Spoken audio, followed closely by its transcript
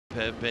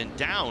have been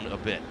down a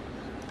bit.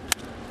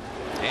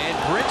 And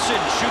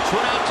Brinson shoots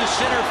one out to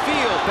center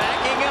field.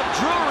 Backing up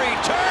Drury,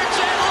 turns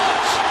and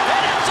looks,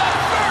 and it's a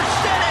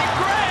first inning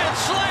grand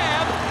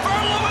slam for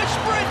Lewis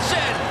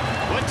Brinson.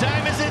 What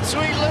time is it,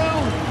 Sweet Lou?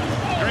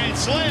 Grand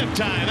slam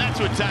time, that's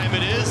what time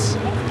it is.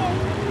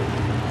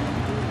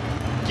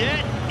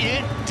 Get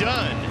it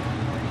done.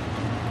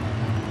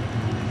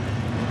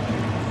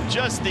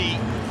 Just the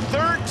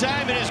third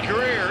time in his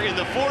career in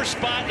the 4th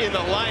spot in the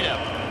lineup.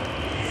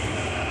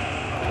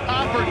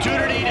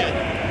 Opportunity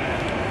to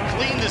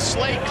clean the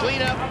slate,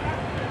 clean up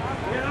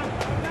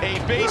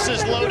a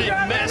bases loaded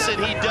mess,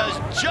 and he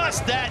does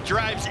just that.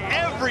 Drives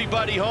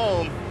everybody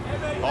home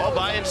all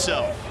by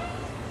himself.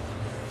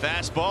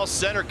 Fastball,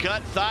 center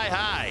cut, thigh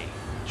high.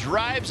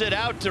 Drives it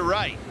out to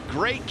right.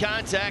 Great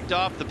contact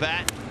off the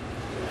bat.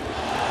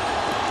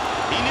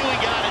 He knew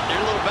he got it.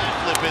 There's a little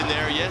bat flip in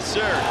there. Yes,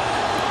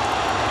 sir.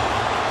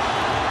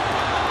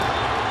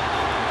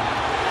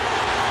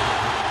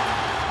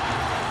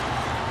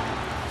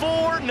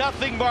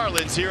 4-0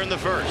 Marlins here in the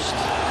first.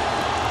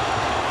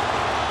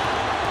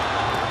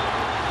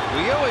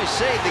 We always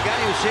say the guy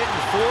who's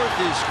hitting fourth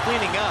is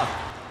cleaning up,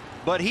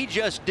 but he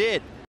just did.